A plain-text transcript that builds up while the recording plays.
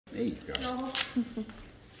There you go. No.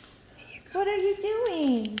 What are you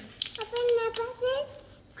doing? Open the presents.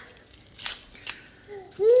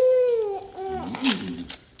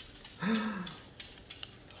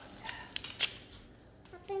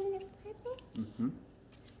 Open the presents. Mm-hmm.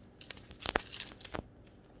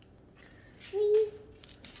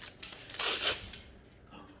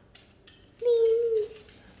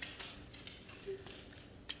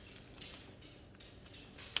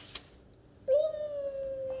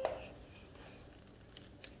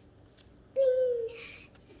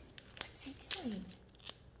 What's he doing?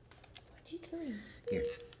 What's he doing?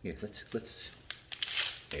 Here, let's,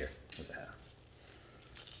 there, with that.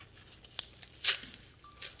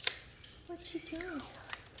 What's he doing?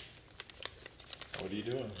 What are you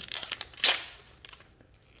doing?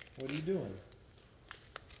 What are you doing?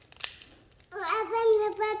 Open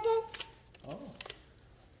the presents. Oh.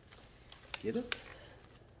 Get it?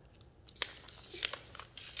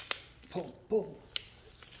 Pull, pull.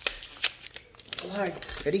 Pull hard.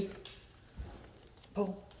 Ready?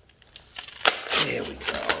 Pull. There we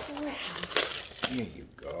go. There you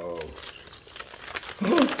go.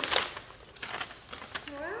 Look.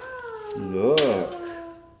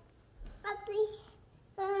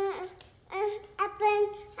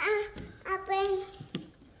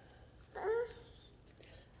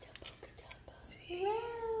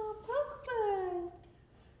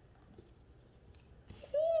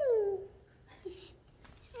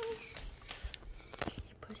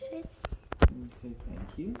 Push it. Can you say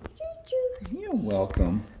thank you? You're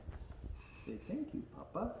welcome. Say thank you,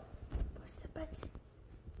 Papa. Push the button.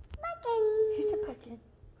 Button. Here's a button.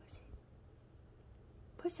 Push it.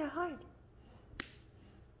 Push it hard.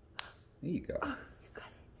 There you go. Oh, you got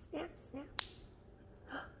it. Snap, snap.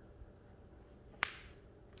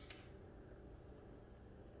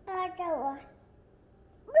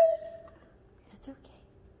 That's okay.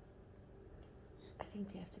 I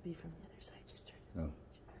think they have to be from the other side. Just turn the Oh.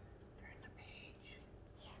 page. Turn the page.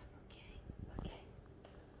 Yeah, okay. Okay.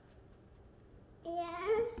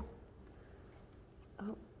 Yeah.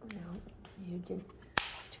 Oh, no. You didn't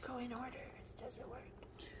have to go in order. It doesn't work.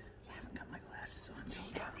 I haven't got my glasses on, so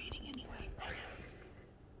I'm not reading anyway.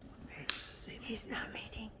 He's not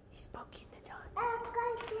reading. He's poking the dog.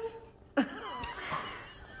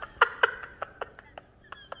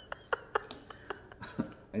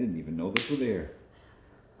 I didn't even know this was there.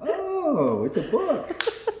 Oh, it's a book.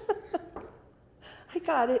 I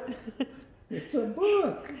got it. It's a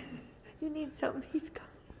book. You need something. He's got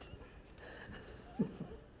it.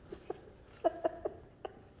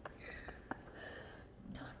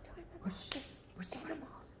 What's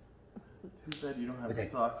Animals. Too bad you don't have With the a-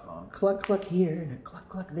 socks on. Cluck, cluck here and a cluck,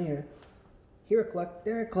 cluck there. Here a cluck,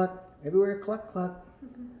 there a cluck, everywhere a cluck, cluck.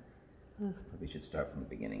 Probably should start from the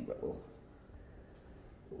beginning, but we'll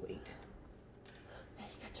wait. Now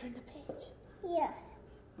you gotta turn the page. Yeah.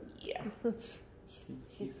 Yeah.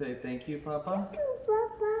 You say thank you, Papa?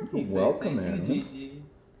 Papa. You say Welcome, thank Adam. you, Gigi.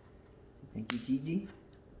 Thank you, Gigi.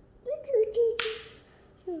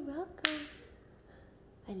 You're welcome.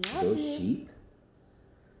 I love Those you. sheep.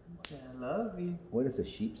 Say I love you. What does a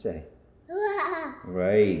sheep say? Wow.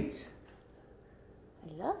 Right.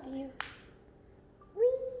 I love you.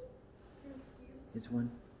 This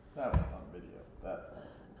one. That was on video. That's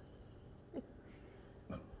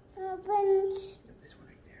Opens. This one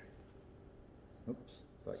right there. Oops.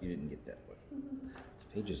 Thought you didn't get that one. This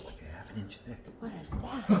page is like a half an inch thick. What is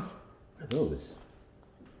that? What are those?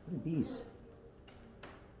 What are these?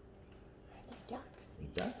 Are they ducks? Are they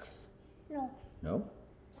ducks? No. No?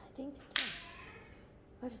 I think they're ducks.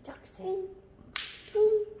 What do ducks say?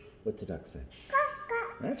 What's a duck say?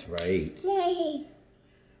 That's right. Nay.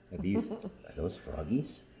 Are those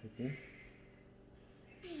froggies right there?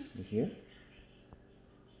 Right here?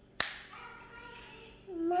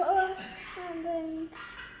 More opens.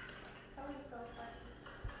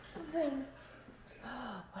 Open.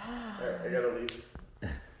 Oh, wow. I gotta leave.